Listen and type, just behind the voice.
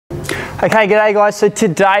Okay, g'day guys. So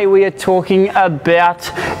today we are talking about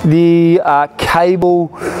the cable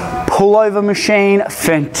pullover machine.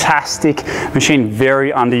 Fantastic machine,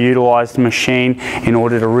 very underutilized machine in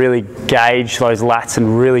order to really gauge those lats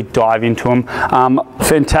and really dive into them.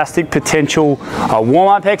 Fantastic potential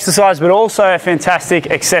warm-up exercise, but also a fantastic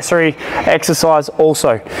accessory exercise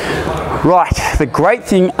also. Right, the great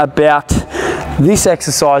thing about this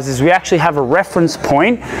exercise is we actually have a reference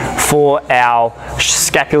point for our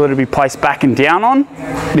scapula to be placed back and down on,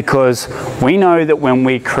 because we know that when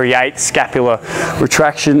we create scapular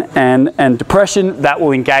retraction and depression, that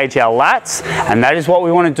will engage our lats, and that is what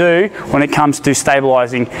we want to do when it comes to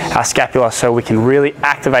stabilizing our scapula, so we can really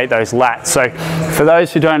activate those lats. So for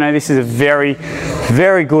those who don't know, this is a very,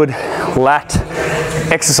 very good lat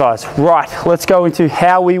exercise. Right, let's go into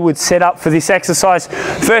how we would set up for this exercise.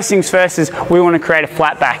 First things first is we want to create a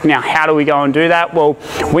flat back. Now, how do we go and do that? Well,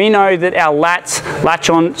 we know that our lats latch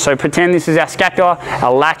on, so pretend this is our scapula,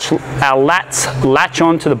 our lats latch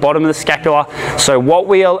on to the bottom of the scapula. So what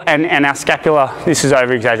and our scapula, this is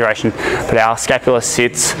over exaggeration, but our scapula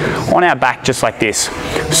sits on our back just like this.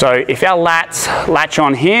 So if our lats latch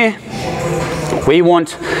on here, we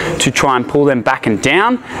want to try and pull them back and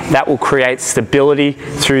down. That will create stability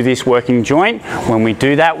through this working joint. When we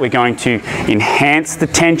do that, we're going to enhance the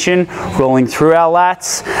tension rolling through our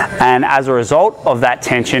lats, and as a result of that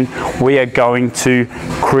tension, we are going to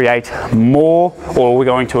create more, or we're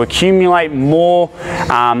going to accumulate more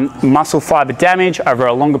muscle fiber damage over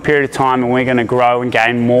a longer period of time, and we're going to grow and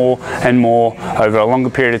gain more and more over a longer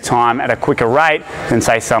period of time at a quicker rate than,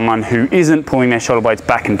 say, someone who isn't pulling their shoulder blades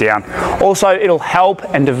back and down. Also, it'll help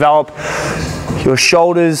and develop your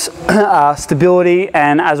shoulders stability,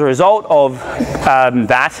 and as a result of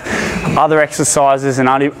that, other exercises and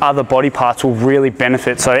other body parts will really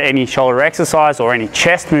benefit. So any shoulder exercise or any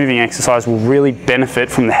chest moving exercise will really benefit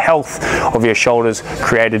from the health of your shoulders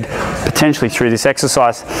created potentially through this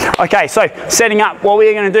exercise. Okay, so setting up what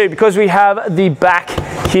we're going to do, because we have the back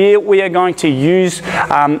here, we are going to use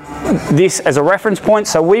this as a reference point.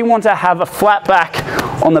 So we want to have a flat back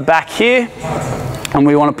on the back here, and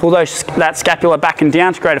we want to pull that scapula back and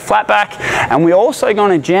down to create a flat back. And we're also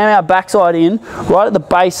going to jam our backside in right at the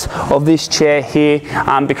base of this chair here,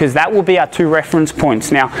 because that will be our two reference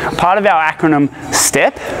points. Now, part of our acronym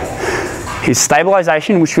STEP is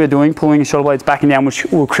stabilization, which we're doing, pulling the shoulder blades back and down, which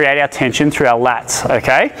will create our tension through our lats,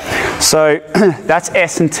 okay? So that's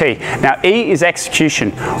S and T. Now, E is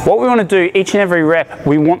execution. What we want to do each and every rep,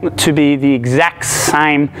 we want it to be the exact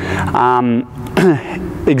same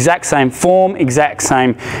exact same form, exact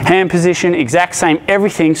same hand position, exact same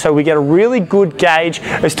everything, so we get a really good gauge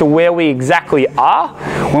as to where we exactly are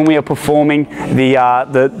when we are performing the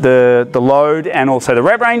load and also the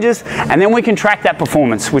rep ranges, and then we can track that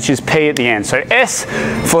performance, which is P at the end. So S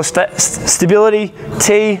for stability,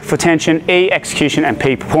 T for tension, E execution, and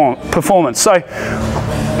P performance. So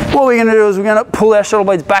what we're going to do is we're going to pull our shoulder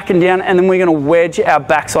blades back and down, and then we're going to wedge our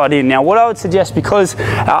backside in. Now, what I would suggest, because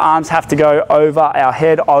our arms have to go over our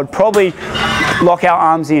head, I would probably lock our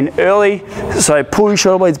arms in early. So pull your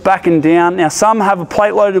shoulder blades back and down. Now, some have a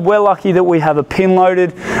plate loaded. We're lucky that we have a pin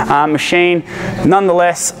loaded machine.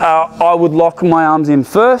 Nonetheless, I would lock my arms in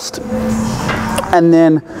first, and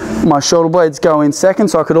then my shoulder blades go in second.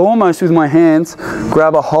 So I could almost, with my hands,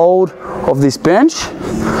 grab a hold of this bench,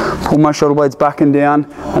 pull my shoulder blades back and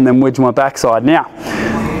down, and then wedge my backside. Now,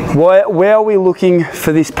 where are we looking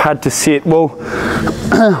for this pad to sit? Well,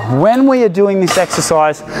 when we are doing this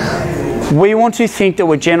exercise, we want to think that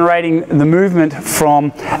we're generating the movement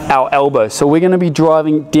from our elbow. So we're going to be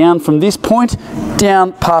driving down from this point,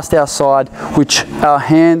 down past our side, which our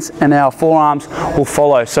hands and our forearms will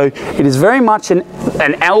follow. So it is very much an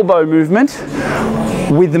elbow movement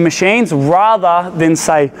with the machines, rather than,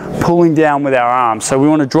 say, pulling down with our arms. So we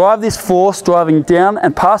want to drive this force driving down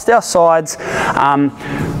and past our sides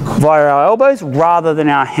via our elbows rather than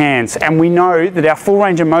our hands. And we know that our full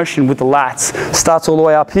range of motion with the lats starts all the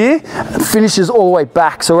way up here and finishes all the way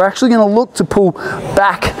back. So we're actually going to look to pull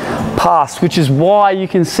back past, which is why you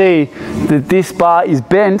can see that this bar is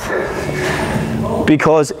bent,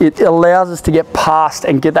 because it allows us to get past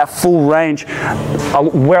and get that full range.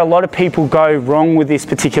 Where a lot of people go wrong with this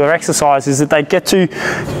particular exercise is that they get to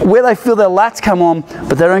where they feel their lats come on,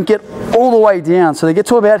 but they don't get all the way down. So they get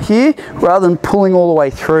to about here rather than pulling all the way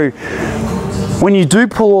through. When you do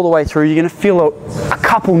pull all the way through, you're going to feel a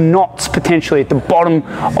couple knots potentially at the bottom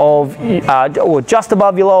of, or just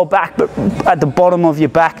above your lower back, but at the bottom of your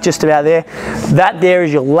back, just about there. That there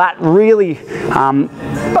is your lat really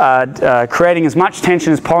creating as much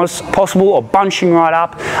tension as possible, or bunching right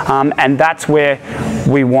up, and that's where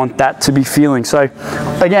we want that to be feeling. So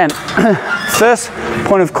again, first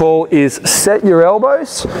point of call is set your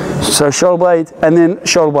elbows, so shoulder blades and then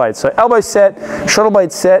shoulder blades. So elbows set, shoulder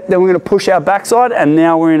blades set, then we're going to push our backside, and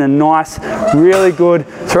now we're in a nice, really good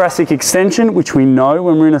thoracic extension, which we know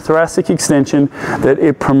when we're in a thoracic extension that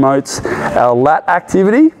it promotes our lat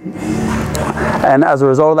activity. And as a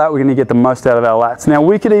result of that, we're going to get the most out of our lats. Now,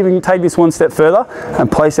 we could even take this one step further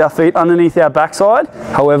and place our feet underneath our backside.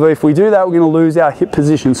 However, if we do that, we're going to lose our hip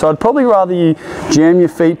position. So I'd probably rather you jam your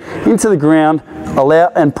feet into the ground,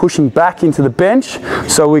 and pushing back into the bench.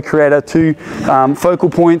 So we create our two focal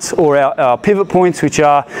points, or our pivot points, which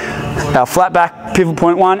are our flat back pivot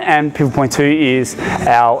point 1, and pivot point 2 is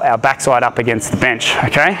our backside up against the bench,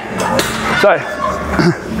 okay? So,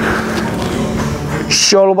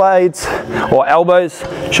 shoulder blades or elbows,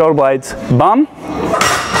 shoulder blades, bum.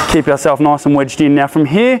 Keep yourself nice and wedged in. Now from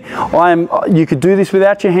here, you could do this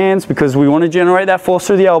without your hands because we want to generate that force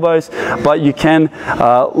through the elbows, but you can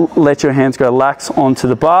let your hands go lax onto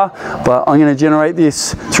the bar. But I'm going to generate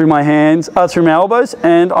this through my hands, through my elbows,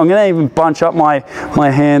 and I'm going to even bunch up my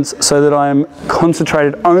hands so that I'm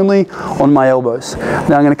concentrated only on my elbows.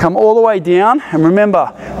 Now I'm going to come all the way down, and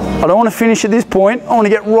remember, I don't want to finish at this point. I want to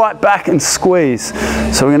get right back and squeeze.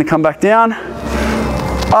 So we're going to come back down,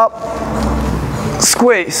 up,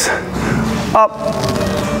 squeeze, up,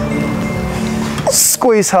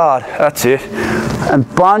 squeeze hard, that's it, and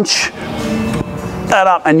bunch that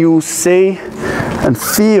up, and you'll see and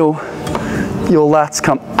feel your lats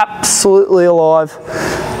come absolutely alive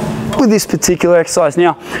with this particular exercise.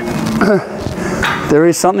 Now, there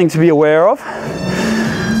is something to be aware of.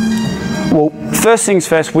 Well, first things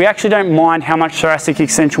first, we actually don't mind how much thoracic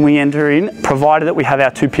extension we enter in, provided that we have our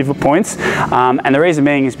two pivot points. And the reason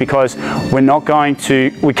being is because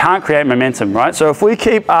we can't create momentum, right? So if we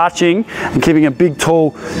keep arching and keeping a big,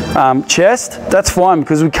 tall chest, that's fine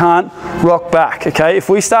because we can't rock back, okay? If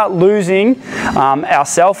we start losing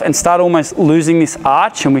ourselves and start almost losing this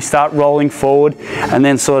arch, and we start rolling forward and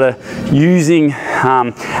then sort of using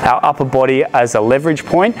our upper body as a leverage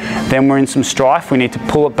point, then we're in some strife. We need to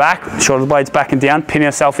pull it back, shoulder blades back and down, pin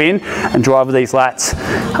ourselves in and drive with these lats.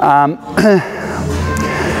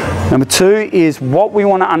 Number two is what we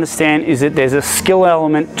want to understand is that there's a skill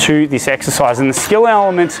element to this exercise, and the skill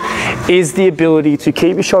element is the ability to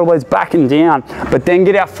keep your shoulder blades back and down, but then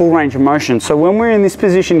get our full range of motion. So when we're in this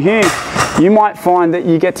position here, you might find that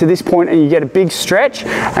you get to this point and you get a big stretch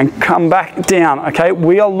and come back down, okay?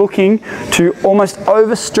 We are looking to almost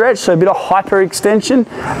overstretch, so a bit of hyperextension,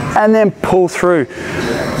 and then pull through.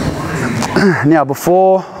 Now,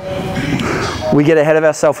 before we get ahead of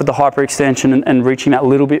ourselves with the hyperextension and reaching that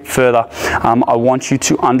little bit further, I want you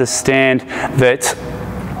to understand that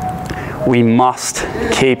we must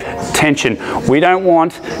keep tension. We don't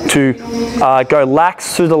want to go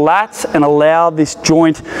lax through the lats and allow this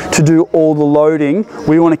joint to do all the loading.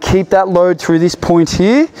 We want to keep that load through this point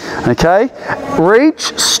here, okay?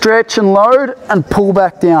 Reach, stretch and load and pull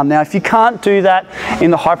back down. Now, if you can't do that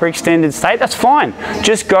in the hyperextended state, that's fine.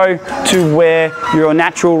 Just go to where your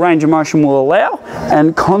natural range of motion will allow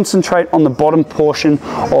and concentrate on the bottom portion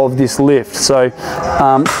of this lift. So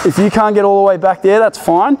if you can't get all the way back there, that's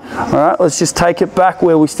fine. All right, let's just take it back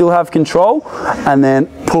where we still have control and then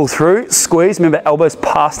pull through, squeeze. Remember, elbows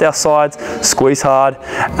past our sides, squeeze hard,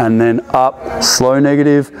 and then up, slow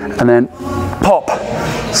negative, and then pop,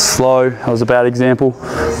 slow. That was a bad example.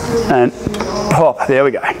 And pop, there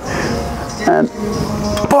we go. And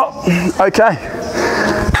pop, okay.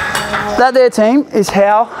 That there, team, is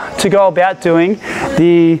how to go about doing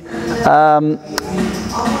the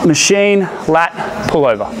machine lat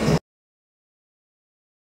pullover.